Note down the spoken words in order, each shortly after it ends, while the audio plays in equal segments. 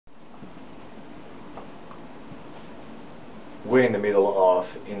We're in the middle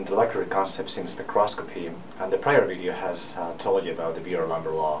of introductory concepts in spectroscopy, and the prior video has told you about the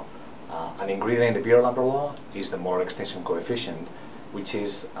Beer-Lambert law. An ingredient in the Beer-Lambert law is the molar extinction coefficient, which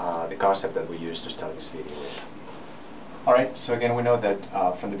is the concept that we use to start this video with. Alright, so again we know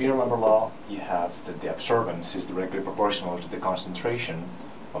that from the Beer-Lambert law you have that the absorbance is directly proportional to the concentration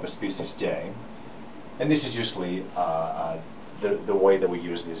of a species J, and this is usually the way that we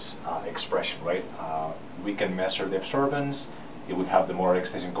use this expression, right? We can measure the absorbance, if we have the molar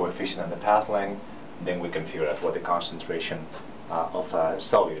extinction coefficient and the path length, then we can figure out what the concentration of a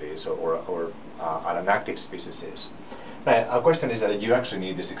solute is, or an active species is. Right, our question is that you actually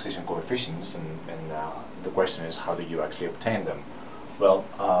need these extinction coefficients, and the question is, how do you actually obtain them? Well,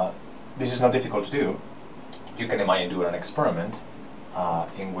 this is not difficult to do. You can imagine doing an experiment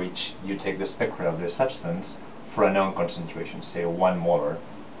in which you take the spectra of the substance for a known concentration, say 1 molar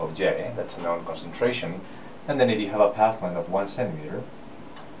of J, that's a known concentration, and then if you have a path length of 1 centimeter,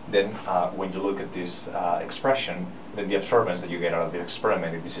 then when you look at this expression, then the absorbance that you get out of the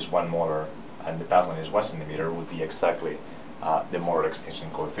experiment, if this is 1 molar and the path length is 1 centimeter, would be exactly the molar extinction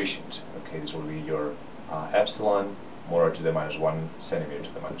coefficient. Okay, this will be your epsilon molar to the minus 1 centimeter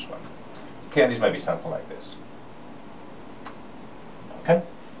to the minus 1. Okay, and this might be something like this. Okay.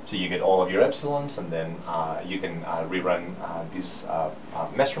 So you get all of your epsilons, and then you can rerun these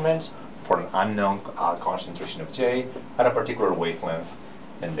measurements for an unknown concentration of J at a particular wavelength,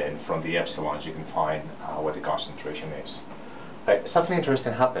 and then from the epsilons you can find what the concentration is. Right. Something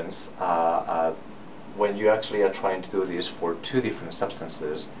interesting happens when you actually are trying to do this for two different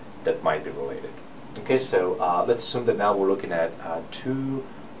substances that might be related. Okay, so let's assume that now we're looking at two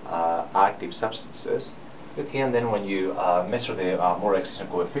active substances. Okay, and then when you measure the molar extinction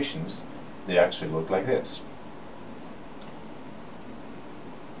coefficients, they actually look like this.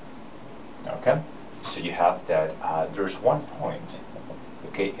 Okay, so you have that there's one point,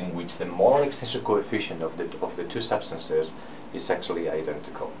 okay, in which the molar extinction coefficient of the two substances is actually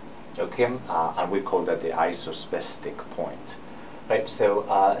identical. Okay, and we call that the isosbestic point. Right. So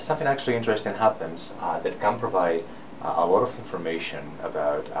something actually interesting happens that can provide a lot of information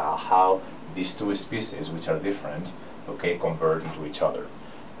about how these two species, which are different, okay, convert into each other.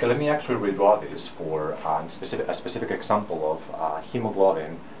 Okay, let me actually redraw this for a specific example of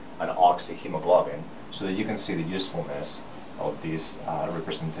hemoglobin and oxyhemoglobin, so that you can see the usefulness of this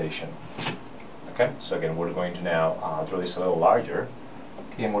representation. Okay, so again, we're going to now draw this a little larger.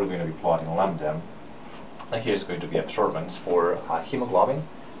 Okay, and we're going to be plotting lambda. And here's going to be absorbance for hemoglobin,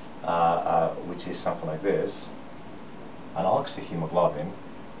 which is something like this, and oxyhemoglobin,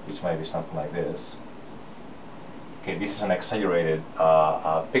 which might be something like this. Okay, this is an exaggerated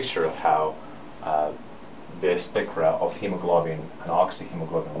picture of how the spectra of hemoglobin and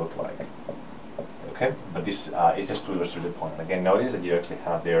oxyhemoglobin look like. Okay, but this is just to illustrate the point. Again, notice that you actually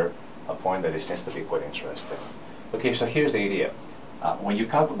have there a point that seems to be quite interesting. Okay, so here's the idea. When you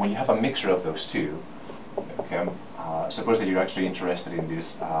have a mixture of those two, okay, suppose that you're actually interested in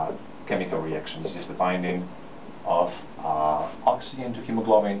this chemical reaction. This is the binding of oxygen to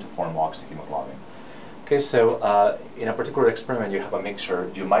hemoglobin to form oxyhemoglobin. Okay, so in a particular experiment, you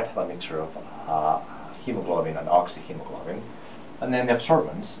might have a mixture of hemoglobin and oxyhemoglobin, and then the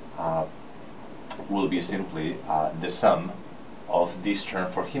absorbance will be simply the sum of this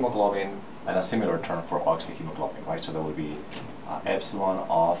term for hemoglobin and a similar term for oxyhemoglobin, right? So that would be epsilon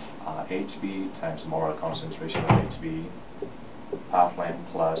of Hb times molar concentration of Hb, path length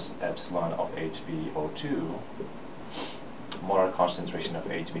plus epsilon of HbO2, molar concentration of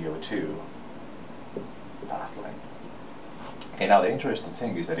HbO2, path length. Okay, now the interesting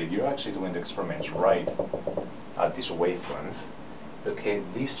thing is that if you're actually doing the experiments right at this wavelength, okay,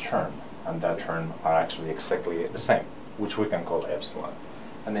 this term and that term are actually exactly the same, which we can call epsilon.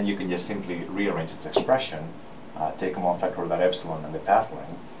 And then you can just simply rearrange this expression, take a common factor of that epsilon and the path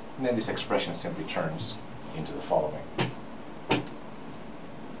length, and then this expression simply turns into the following.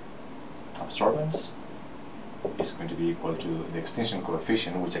 Absorbance is going to be equal to the extinction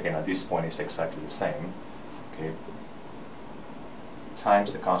coefficient, which again at this point is exactly the same, okay,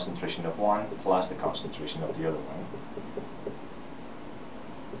 times the concentration of one plus the concentration of the other one,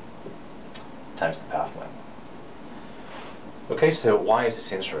 times the path length. Okay, so why is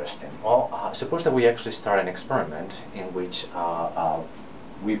this interesting? Well, suppose that we actually start an experiment in which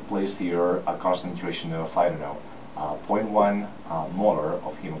we place here a concentration of, I don't know, 0.1 molar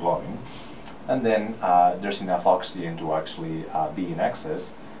of hemoglobin, and then there's enough oxygen to actually be in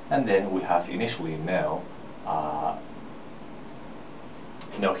excess, and then we have initially no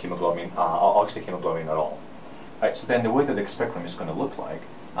hemoglobin, oxyhemoglobin at all. Right, so then the way that the spectrum is going to look like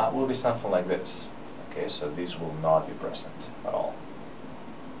will be something like this. Okay, so these will not be present at all.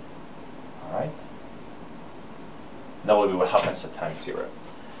 All right. That will be what happens at time 0.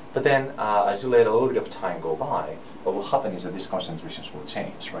 But then, as you let a little bit of time go by, what will happen is that these concentrations will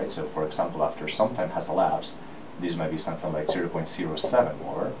change, right? So, for example, after some time has elapsed, this might be something like 0.07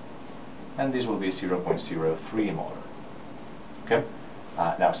 molar, and this will be 0.03 molar. Okay.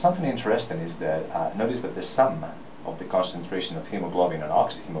 Now, something interesting is that notice that the sum of the concentration of hemoglobin and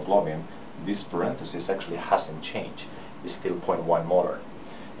oxyhemoglobin, this parenthesis actually hasn't changed. It's still 0.1 molar.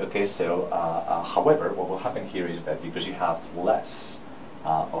 Okay, so however, what will happen here is that because you have less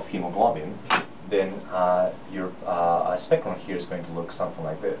of hemoglobin, then your spectrum here is going to look something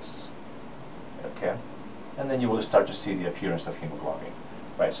like this. Okay, and then you will start to see the appearance of hemoglobin.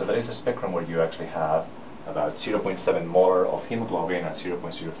 Right, so that is the spectrum where you actually have about 0.7 molar of hemoglobin and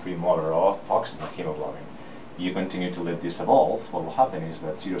 0.03 molar of oxyhemoglobin. You continue to let this evolve. What will happen is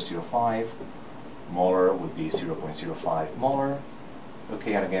that 0.05 molar would be 0.05 molar.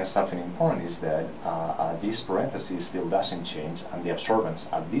 Okay, and again, something important is that this parenthesis still doesn't change, and the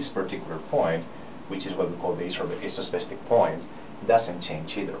absorbance at this particular point, which is what we call the isosbestic point, doesn't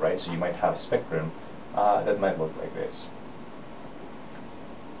change either, right? So you might have a spectrum that might look like this.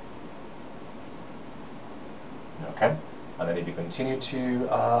 Okay, and then if you continue to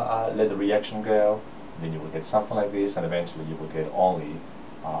let the reaction go, then you will get something like this, and eventually you will get only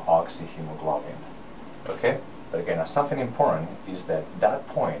oxyhemoglobin. Okay, but again, something important is that that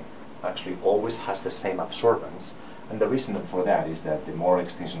point actually always has the same absorbance, and the reason for that is that the molar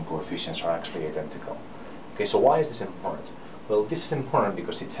extinction coefficients are actually identical. Okay, so why is this important? Well, this is important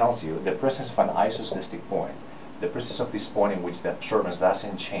because it tells you the presence of an isosbestic point, the presence of this point in which the absorbance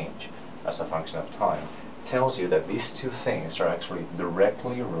doesn't change as a function of time, tells you that these two things are actually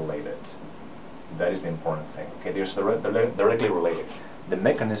directly related. That is the important thing. Okay, they're directly related. The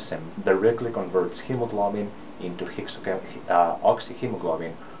mechanism directly converts hemoglobin into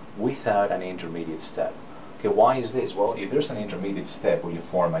oxyhemoglobin without an intermediate step. Okay, why is this? Well, if there's an intermediate step where you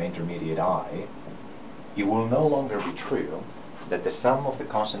form an intermediate I, it will no longer be true that the sum of the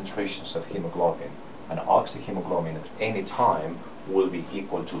concentrations of hemoglobin and oxyhemoglobin at any time will be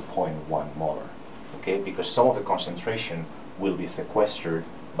equal to 0.1 molar. Okay, because some of the concentration will be sequestered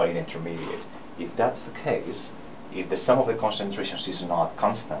by the intermediate. If that's the case, if the sum of the concentrations is not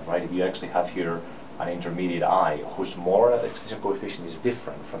constant, right, if you actually have here an intermediate I whose molar extinction coefficient is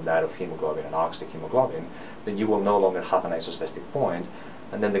different from that of hemoglobin and oxyhemoglobin, then you will no longer have an isosbestic point,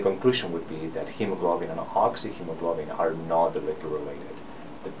 and then the conclusion would be that hemoglobin and oxyhemoglobin are not directly related.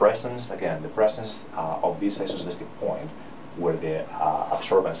 The presence, again, of this isosbestic point, where the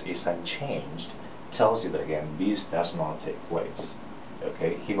absorbance is unchanged, tells you that, again, this does not take place.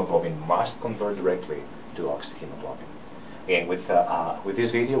 Okay, hemoglobin must convert directly to oxyhemoglobin. Again, with this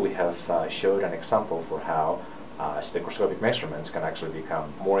video, we have showed an example for how spectroscopic measurements can actually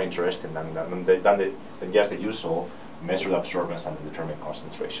become more interesting than just the usual measured absorbance and determined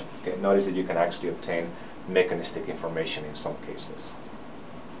concentration. Okay, notice that you can actually obtain mechanistic information in some cases.